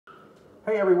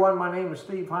Hey everyone, my name is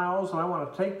Steve Hiles and I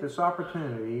want to take this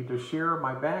opportunity to share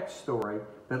my backstory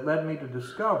that led me to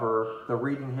discover the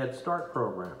Reading Head Start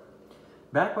program.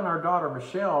 Back when our daughter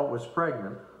Michelle was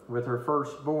pregnant with her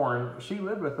firstborn, she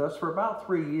lived with us for about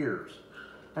 3 years.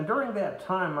 And during that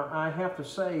time, I have to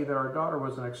say that our daughter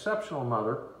was an exceptional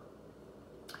mother.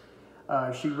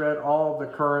 She read all the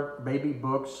current baby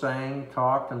books, sang,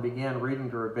 talked, and began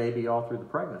reading to her baby all through the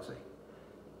pregnancy.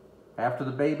 After the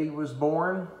baby was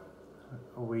born,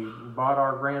 we bought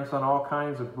our grandson all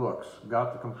kinds of books,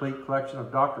 got the complete collection of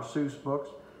Dr. Seuss books.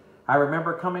 I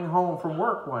remember coming home from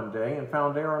work one day and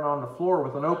found Aaron on the floor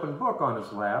with an open book on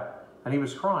his lap, and he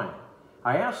was crying.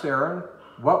 I asked Aaron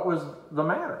what was the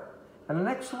matter, and the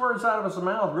next words out of his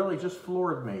mouth really just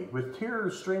floored me. With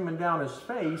tears streaming down his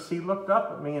face, he looked up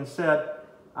at me and said,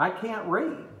 "I can't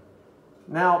read."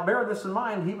 Now, bear this in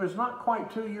mind, he was not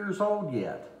quite 2 years old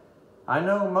yet. I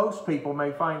know most people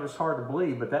may find this hard to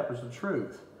believe, but that was the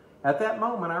truth. At that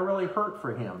moment, I really hurt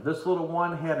for him. This little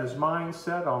one had his mind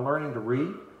set on learning to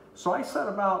read, so I set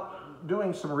about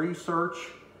doing some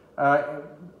research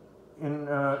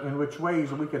in which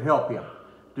ways we could help him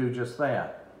do just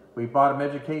that. We bought him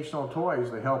educational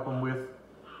toys to help him with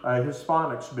his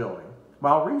phonics building.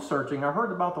 While researching, I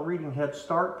heard about the Reading Head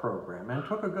Start program and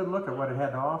took a good look at what it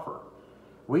had to offer.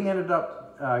 We ended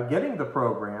up getting the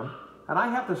program, and I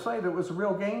have to say that it was a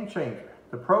real game changer.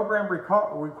 The program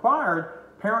required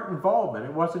parent involvement.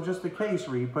 It wasn't just a case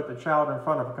where you put the child in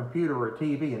front of a computer or a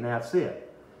TV and that's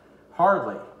it.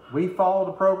 Hardly. We followed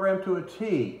the program to a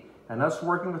T, and us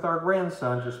working with our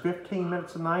grandson just 15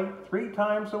 minutes a night, 3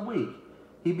 times a week,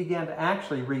 he began to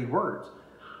actually read words.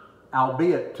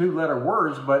 Albeit 2-letter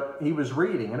words, but he was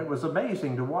reading, and it was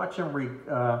amazing to watch him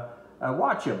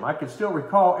I could still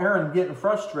recall Aaron getting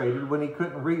frustrated when he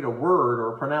couldn't read a word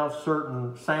or pronounce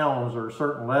certain sounds or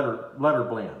certain letter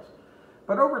blends.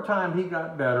 But over time, he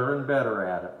got better and better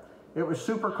at it. It was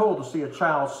super cool to see a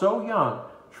child so young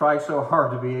try so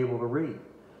hard to be able to read.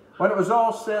 When it was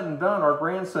all said and done, our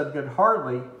grandson could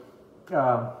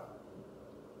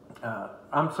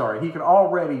he could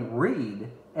already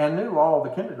read and knew all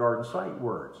the kindergarten sight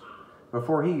words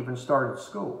before he even started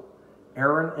school.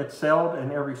 Aaron excelled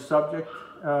in every subject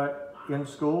in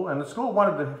school, and the school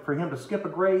wanted for him to skip a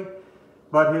grade,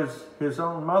 but his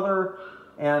own mother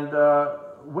and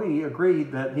we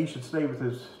agreed that he should stay with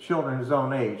his children his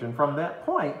own age. And from that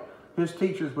point, his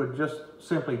teachers would just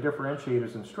simply differentiate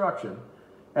his instruction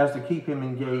as to keep him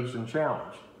engaged and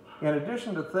challenged. In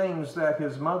addition to things that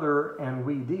his mother and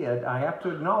we did, I have to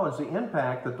acknowledge the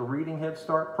impact that the Reading Head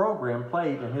Start program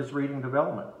played in his reading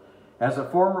development. As a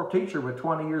former teacher with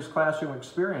 20 years classroom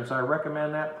experience, I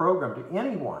recommend that program to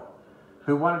anyone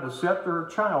who wanted to set their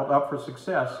child up for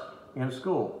success in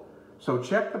school. So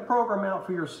check the program out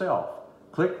for yourself.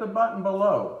 Click the button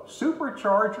below.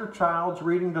 Supercharge your child's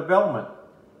reading development.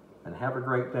 And have a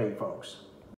great day, folks.